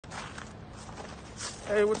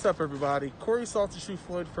Hey, what's up, everybody? Corey Salter Shoe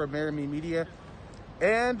Floyd for Amerime Media,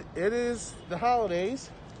 and it is the holidays.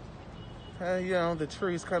 You know, the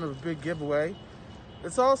tree is kind of a big giveaway.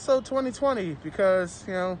 It's also 2020 because,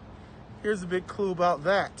 you know, here's a big clue about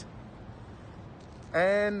that.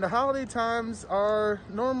 And the holiday times are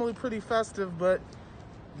normally pretty festive, but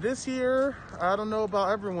this year, I don't know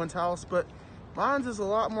about everyone's house, but mine's is a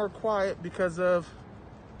lot more quiet because of,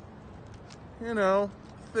 you know,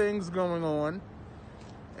 things going on.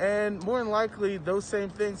 And more than likely, those same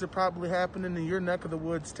things are probably happening in your neck of the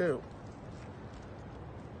woods too.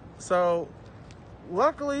 So,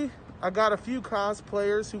 luckily, I got a few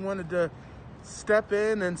cosplayers who wanted to step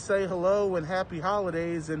in and say hello and happy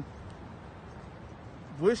holidays and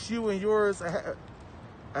wish you and yours a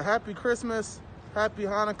happy Christmas, happy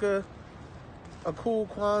Hanukkah, a cool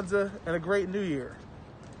Kwanzaa, and a great New Year,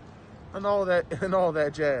 and all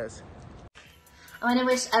that jazz. I want to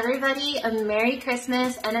wish everybody a Merry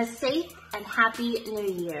Christmas and a safe and happy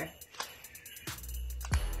New Year.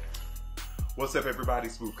 What's up, everybody?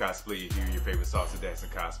 Smooth Cosplayer here, your favorite salsa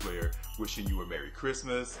dancing cosplayer, wishing you a Merry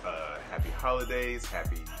Christmas, Happy Holidays,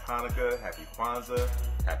 Happy Hanukkah, Happy Kwanzaa,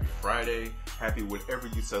 Happy Friday, happy whatever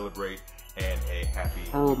you celebrate, and a happy...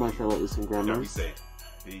 Hello, my fellow Instagrammers. Don't be safe.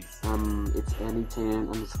 Peace. It's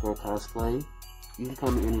Annie10_cosplay. You can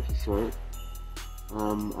call me Annie for short.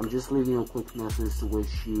 I'm just leaving a quick message to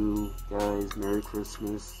wish you guys Merry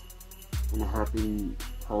Christmas and a happy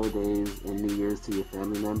holidays and New Year's to your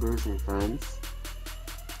family members and friends.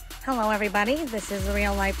 Hello everybody, this is the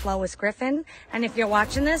Real Life Lois Griffin, and if you're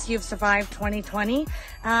watching this, you've survived 2020.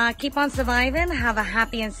 Keep on surviving, have a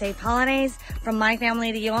happy and safe holidays from my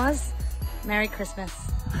family to yours. Merry Christmas,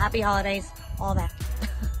 happy holidays, all that.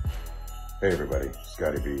 Hey everybody,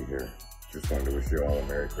 Scotty B here. Just wanted to wish you all a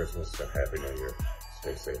Merry Christmas and Happy New Year.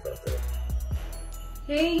 Stay safe out there.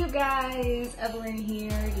 Hey you guys, Evelyn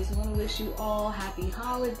here. Just want to wish you all happy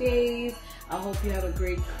holidays. I hope you have a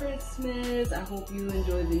great Christmas. I hope you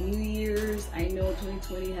enjoy the New Year's. I know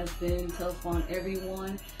 2020 has been tough on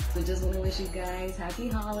everyone, so just want to wish you guys happy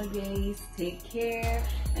holidays. Take care,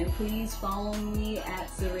 and please follow me at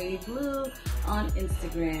SiddeeQah on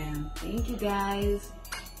Instagram. Thank you guys.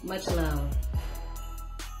 Much love.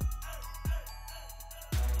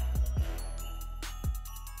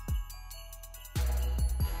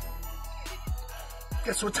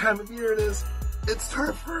 Guess what time of year it is? It's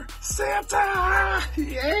time for Santa!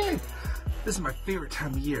 Yay! This is my favorite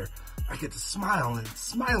time of year. I get to smile, and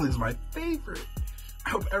smiling is my favorite. I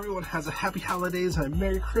hope everyone has a happy holidays and a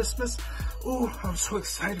Merry Christmas. Ooh, I'm so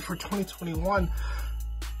excited for 2021.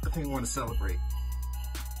 I think I want to celebrate.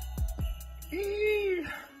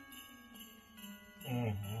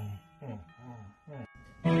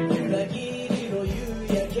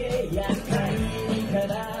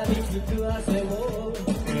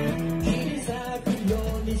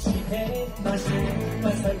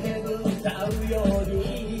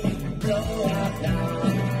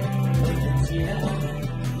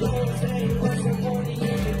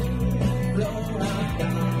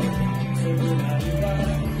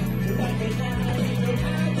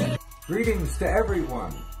 Greetings to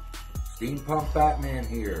everyone. Steampunk Batman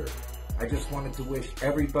here. I just wanted to wish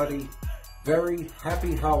everybody very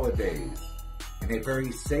happy holidays and a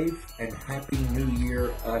very safe and happy New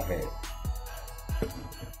Year ahead.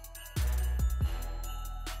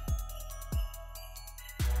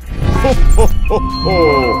 Ho, ho, ho,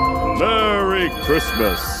 ho! Merry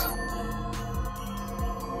Christmas!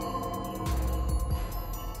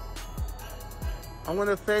 I want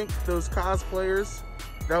to thank those cosplayers.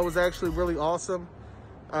 That was actually really awesome.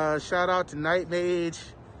 Shout out to Night Mage,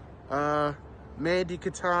 Mandy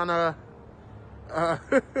Katana,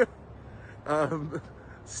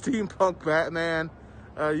 Steampunk Batman.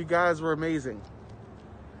 You guys were amazing.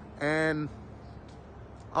 And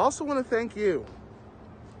I also want to thank you.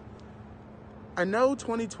 I know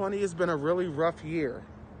 2020 has been a really rough year.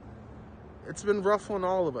 It's been rough on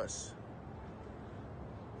all of us.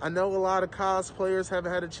 I know a lot of cosplayers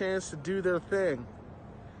haven't had a chance to do their thing.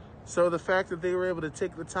 So the fact that they were able to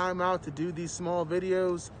take the time out to do these small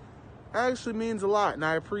videos actually means a lot, and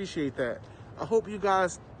I appreciate that. I hope you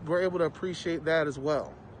guys were able to appreciate that as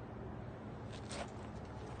well.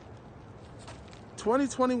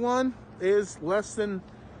 2021 is less than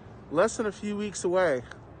a few weeks away.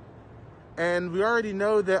 And we already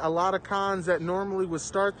know that a lot of cons that normally would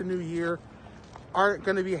start the new year aren't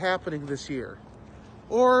going to be happening this year.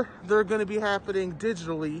 Or they're going to be happening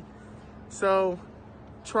digitally. So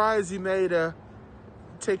try as you may to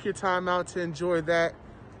take your time out to enjoy that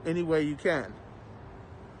any way you can.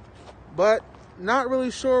 But not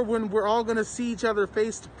really sure when we're all going to see each other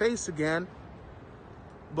face to face again.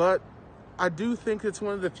 but I do think it's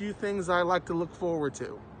one of the few things I like to look forward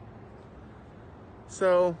to.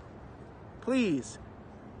 So please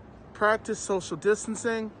practice social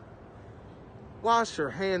distancing, wash your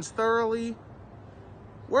hands thoroughly,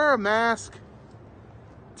 wear a mask,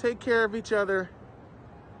 take care of each other,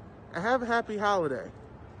 and have a happy holiday.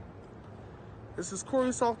 This is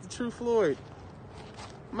Corey Salt, the True Floyd.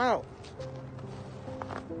 I'm out.